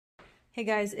Hey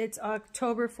guys, it's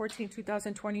October 14th,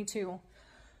 2022.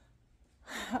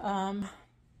 Um,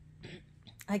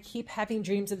 I keep having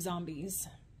dreams of zombies.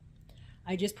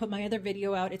 I just put my other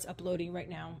video out. It's uploading right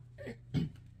now.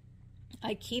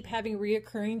 I keep having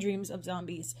reoccurring dreams of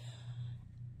zombies.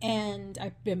 And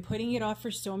I've been putting it off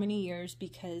for so many years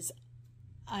because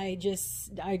I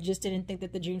just didn't think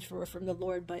that the dreams were from the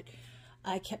Lord, but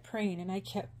I kept praying and I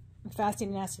kept fasting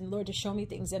and asking the Lord to show me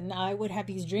things, and I would have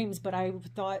these dreams, but I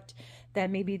thought that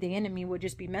maybe the enemy would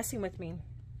just be messing with me.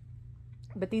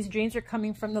 But these dreams are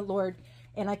coming from the Lord,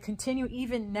 and I continue,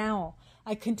 even now,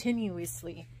 I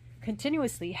continuously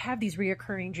have these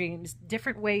reoccurring dreams,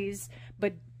 different ways,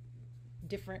 but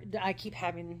different. I keep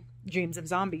having dreams of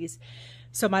zombies.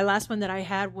 So my last one that I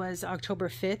had was October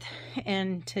 5th,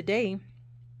 and today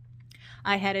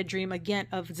I had a dream again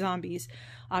of zombies,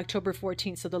 October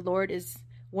 14th. So the Lord is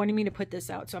wanting me to put this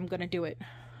out, so I'm going to do it.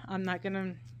 I'm not going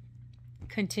to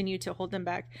continue to hold them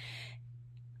back.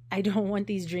 I don't want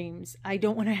these dreams. I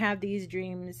don't want to have these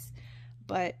dreams,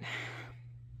 but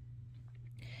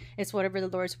it's whatever the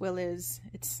Lord's will is.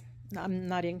 I'm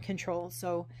not in control.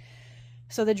 So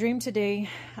the dream today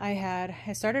I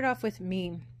started off with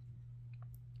me.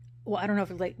 Well, I don't know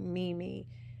if it's like me.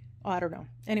 Oh, I don't know.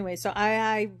 Anyway, so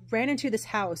I ran into this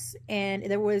house, and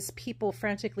there was people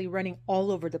frantically running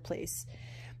all over the place.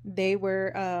 They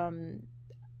were,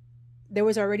 there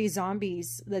was already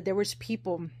zombies. There were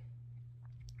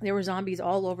zombies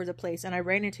all over the place. And I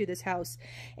ran into this house,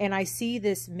 and I see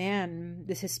this man,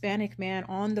 this Hispanic man,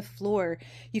 on the floor.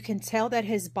 You can tell that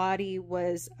his body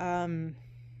was,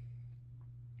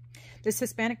 this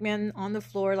Hispanic man on the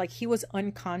floor, like he was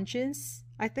unconscious,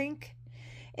 I think.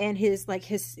 And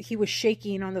he was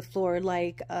shaking on the floor,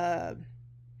 like,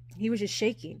 he was just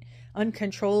shaking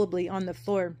uncontrollably on the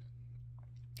floor.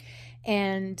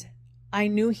 And I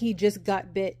knew he just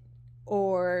got bit,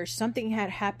 or something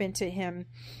had happened to him,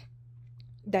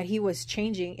 that he was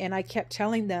changing. And I kept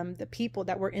telling them, the people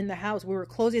that were in the house, we were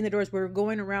closing the doors, we were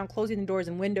going around closing the doors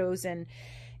and windows, and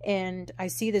I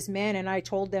see this man, and I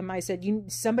told them, I said,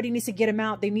 somebody needs to get him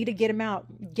out. They need to get him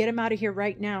out of here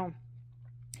right now.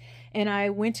 And I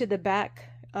went to the back,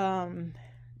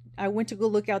 I went to go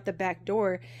look out the back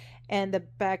door, and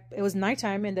it was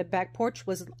nighttime, and the back porch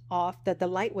was off, that the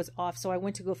light was off. So I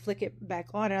went to go flick it back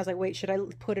on, and I was like, wait, should I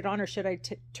put it on or should I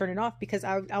turn it off? Because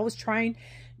I was trying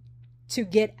to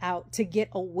get out, to get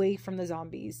away from the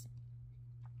zombies.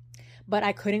 But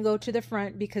I couldn't go to the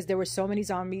front because there were so many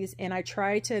zombies, and I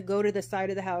tried to go to the side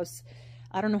of the house.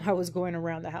 I don't know how I was going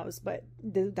around the house, but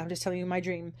I'm just telling you my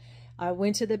dream. I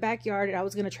went to the backyard, and I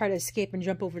was going to try to escape and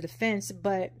jump over the fence,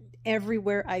 but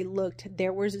everywhere I looked,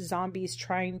 there was zombies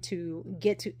trying to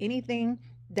get to anything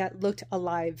that looked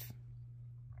alive.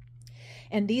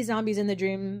 And these zombies in the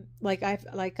dream, like I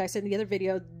said in the other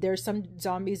video, there's some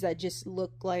zombies that just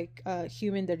look like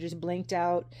human. They're just blanked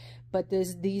out, but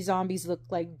these zombies look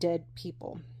like dead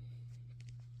people.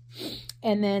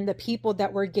 And then the people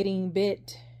that were getting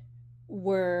bit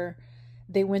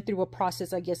they went through a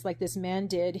process, I guess, like this man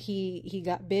did. He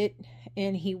got bit,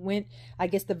 and he went, I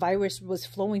guess the virus was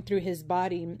flowing through his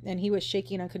body, and he was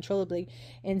shaking uncontrollably.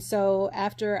 And so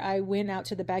after I went out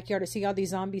to the backyard to see all these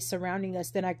zombies surrounding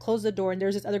us, then I closed the door, and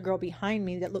there's this other girl behind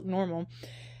me that looked normal.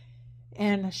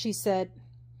 And she said,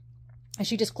 and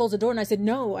she just closed the door, and I said,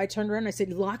 no. I turned around and I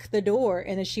said, lock the door.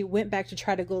 And then she went back to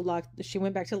try to lock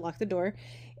the door,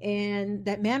 and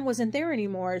that man wasn't there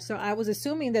anymore. So I was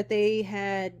assuming that they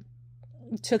had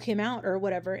took him out or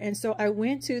whatever. And so I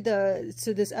went to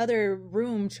this other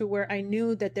room, to where I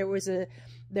knew that there was an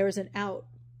out.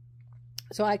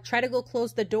 So I try to go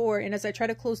close the door, and as I try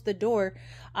to close the door,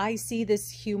 I see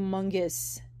this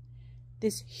huge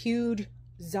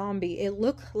zombie. It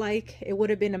looked like it would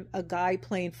have been a guy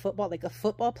playing football, like a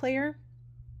football player,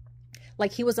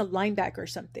 like he was a linebacker or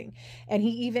something. And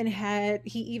he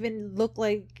even looked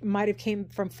like might have came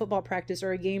from football practice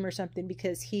or a game or something,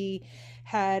 because he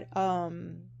had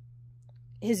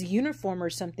his uniform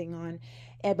or something on.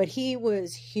 But he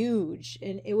was huge,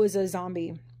 and it was a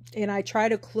zombie. And I tried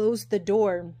to close the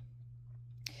door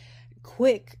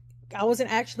quick. I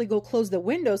wasn't actually go close the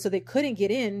window so they couldn't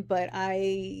get in, but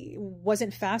I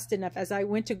wasn't fast enough. As I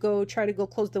went to try to go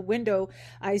close the window,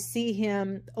 I see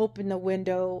him open the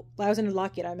window. I was going to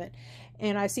lock it, I meant.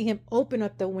 And I see him open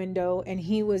up the window, and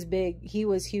he was big. He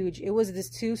was huge. It was this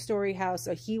 2-story house,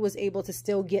 so he was able to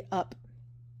still get up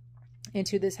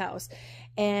into this house.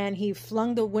 And he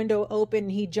flung the window open.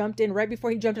 He jumped in. Right before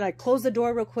he jumped in, I closed the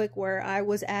door real quick where I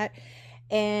was at.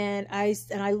 And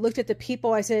I looked at the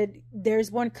people. I said, there's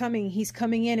one coming. He's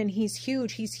coming in and he's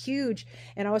huge. He's huge.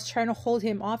 And I was trying to hold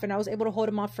him off, and I was able to hold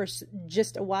him off for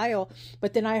just a while.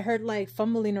 But then I heard like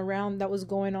fumbling around that was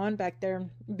going on back there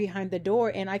behind the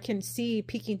door. And I can see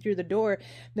peeking through the door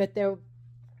that there,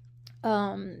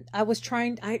 I was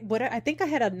trying, I think I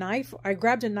had a knife. I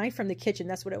grabbed a knife from the kitchen.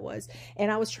 That's what it was.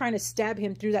 And I was trying to stab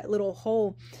him through that little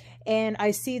hole. And I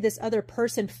see this other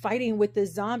person fighting with the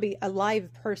zombie, a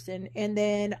live person. And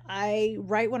then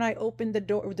right when I opened the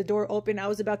door opened, I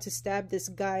was about to stab this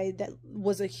guy that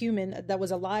was a human, that was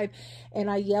alive.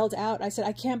 And I yelled out, I said,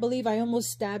 I can't believe I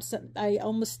almost stabbed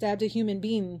a human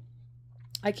being.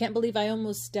 I can't believe I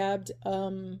almost stabbed,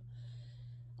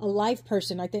 a live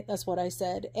person. I think that's what I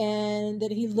said. And then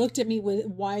he looked at me with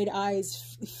wide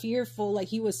eyes, fearful, like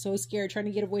he was so scared, trying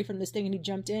to get away from this thing. And he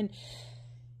jumped in.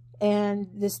 And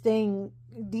this thing,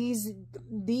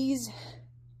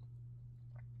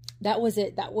 that was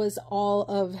it. That was all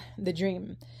of the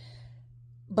dream.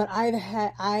 But I've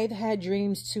had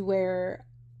dreams to where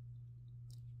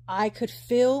I could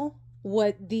feel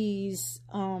what these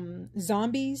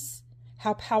zombies,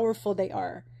 how powerful they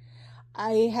are.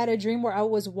 I had a dream where I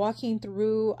was walking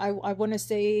through, I want to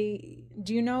say,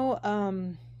 do you know,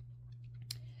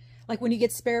 like when you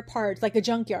get spare parts, like a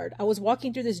junkyard. I was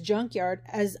walking through this junkyard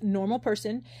as a normal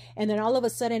person, and then all of a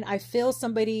sudden I feel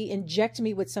somebody inject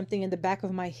me with something in the back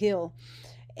of my heel.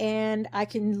 And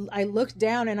I look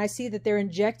down and I see that they're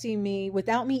injecting me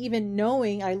without me even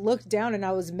knowing. I looked down and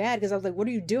I was mad because I was like, what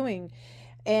are you doing?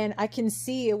 And I can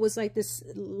see it was like this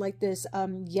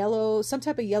yellow, some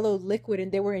type of yellow liquid,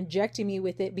 and they were injecting me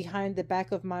with it behind the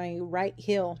back of my right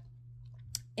heel.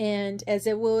 And as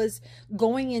it was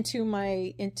going into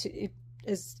my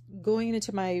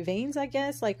veins, I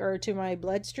guess, like, or to my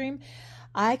bloodstream,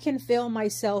 I can feel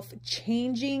myself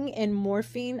changing and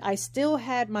morphing. I still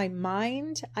had my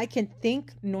mind. I can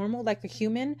think normal like a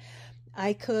human.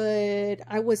 I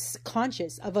was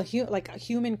conscious of a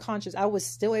human conscious. I was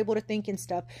still able to think and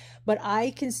stuff, but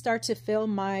I can start to feel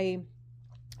my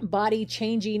body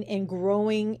changing and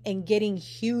growing and getting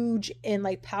huge and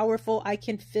like powerful. I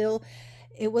can feel,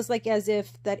 it was like as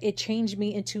if that it changed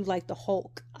me into like the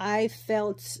Hulk. I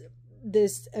felt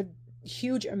this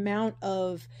huge amount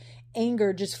of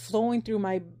anger just flowing through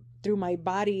my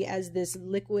body as this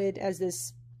liquid, as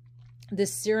this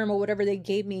serum or whatever they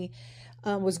gave me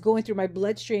was going through my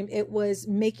bloodstream. It was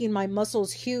making my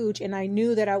muscles huge, and I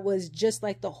knew that I was just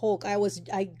like the Hulk.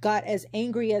 I got as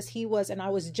angry as he was, and I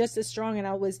was just as strong, and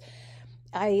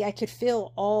I could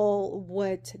feel all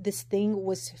what this thing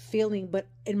was feeling, but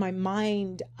in my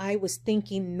mind, I was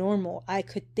thinking normal. I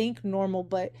could think normal,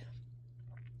 but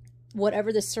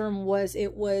whatever the serum was,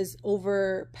 it was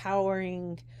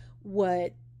overpowering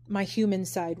what my human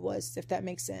side was, if that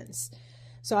makes sense.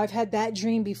 So I've had that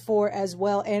dream before as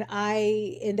well. And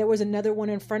there was another one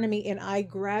in front of me, and I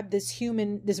grabbed this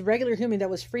regular human that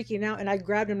was freaking out, and I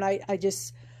grabbed him, and I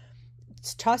just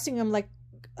tossing him like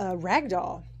a rag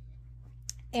doll.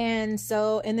 And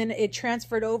then it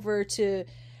transferred over to,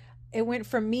 it went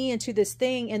from me into this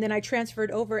thing, and then I transferred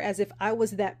over as if I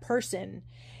was that person.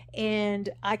 And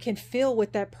I can feel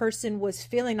what that person was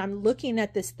feeling. I'm looking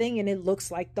at this thing, and it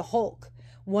looks like the Hulk.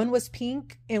 One was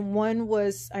pink and one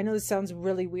was, I know this sounds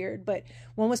really weird, but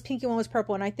one was pink and one was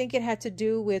purple. And I think it had to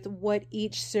do with what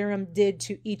each serum did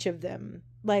to each of them.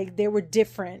 Like they were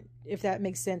different, if that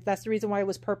makes sense. That's the reason why it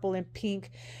was purple and pink,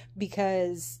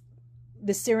 because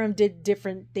the serum did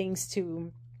different things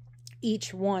to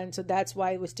each one. So that's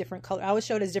why it was different color. I was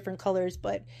showed as different colors,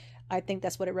 but I think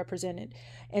that's what it represented.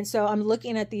 And so I'm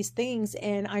looking at these things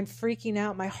and I'm freaking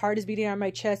out. My heart is beating on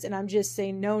my chest, and I'm just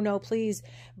saying, no, no, please.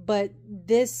 But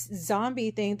this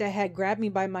zombie thing that had grabbed me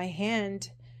by my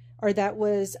hand, or that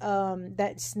was,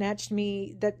 that snatched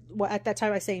me, well, at that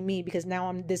time I say me because now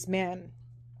I'm this man.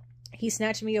 He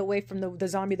snatched me away from the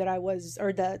zombie that I was,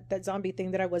 or that zombie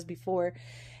thing that I was before.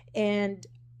 And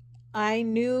I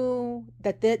knew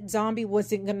that zombie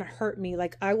wasn't going to hurt me.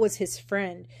 Like I was his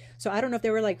friend. So I don't know if they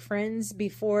were like friends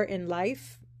before in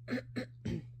life,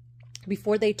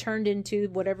 before they turned into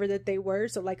whatever that they were.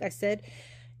 So like I said,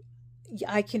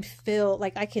 I can feel,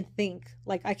 like I can think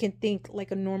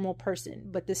like a normal person,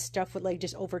 but this stuff would like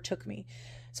just overtook me.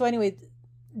 So anyway,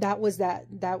 that was that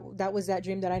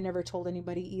dream that I never told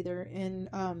anybody either. And,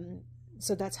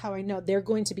 so that's how I know they're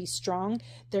going to be strong.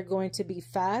 They're going to be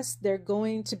fast. They're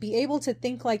going to be able to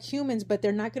think like humans, but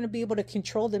they're not going to be able to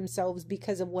control themselves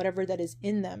because of whatever that is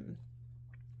in them.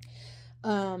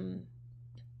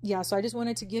 yeah, so I just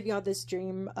wanted to give y'all this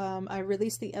dream. I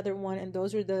released the other one, and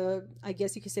those are the, I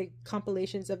guess you could say,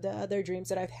 compilations of the other dreams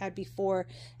that I've had before,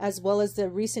 as well as the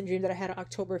recent dream that I had on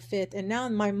October 5th, and now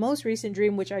my most recent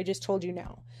dream, which I just told you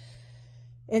now.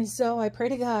 And so I pray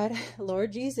to God,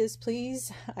 Lord Jesus,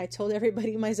 please. I told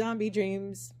everybody my zombie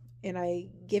dreams, and I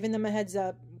given them a heads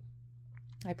up.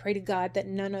 I pray to God that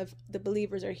none of the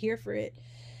believers are here for it.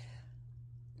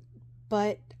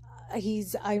 But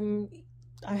I'm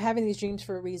having these dreams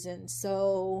for a reason,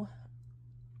 so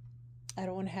I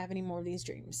don't want to have any more of these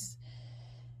dreams.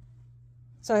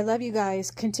 So I love you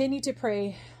guys. Continue to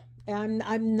pray.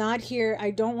 I'm not here.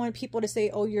 I don't want people to say,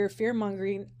 oh, you're fear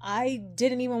mongering. I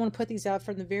didn't even want to put these out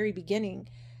from the very beginning,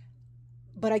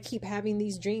 but I keep having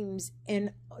these dreams.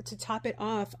 And to top it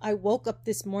off, I woke up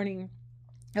this morning.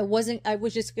 I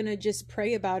was just going to just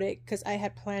pray about it because I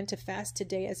had planned to fast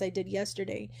today as I did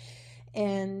yesterday.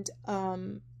 And,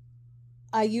 I'm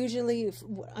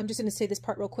just going to say this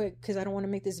part real quick because I don't want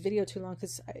to make this video too long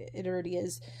because it already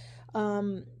is.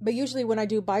 But usually when I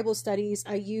do Bible studies,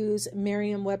 I use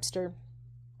Merriam-Webster,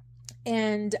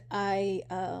 and I,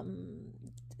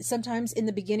 sometimes in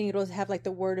the beginning, it'll have like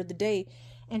the word of the day.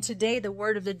 And today the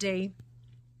word of the day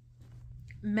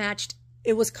matched,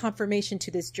 it was confirmation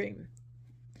to this dream.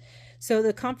 So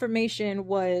the confirmation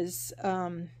was,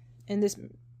 and this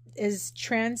is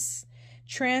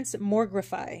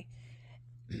transmogrify.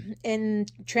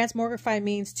 And transmogrify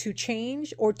means to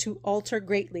change or to alter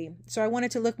greatly. So I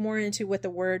wanted to look more into what the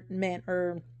word meant,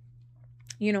 or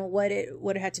what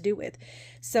it had to do with.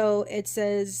 So it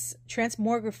says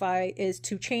transmogrify is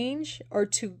to change or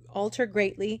to alter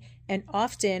greatly, and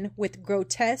often with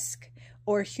grotesque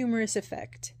or humorous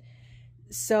effect.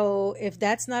 So if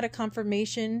that's not a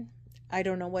confirmation, I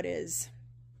don't know what is.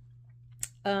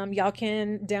 Y'all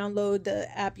can download the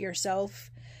app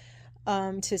yourself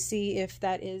to see if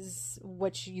that is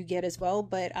what you get as well,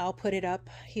 but I'll put it up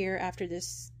here after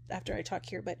I talk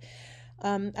here. But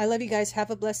I love you guys.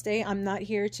 Have a blessed day. I'm not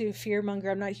here to fearmonger.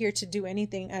 I'm not here to do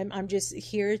anything. I'm just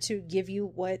here to give you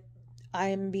what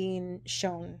I'm being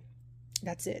shown.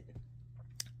 That's it.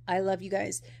 I love you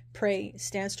guys. Pray,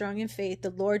 stand strong in faith.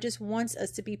 The Lord just wants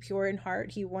us to be pure in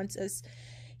heart. He wants us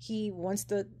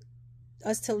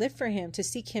to live for him, to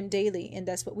seek him daily, and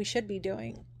that's what we should be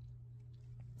doing.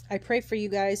 I pray for you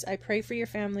guys. I pray for your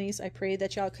families. I pray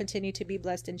that y'all continue to be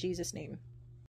blessed in Jesus' name.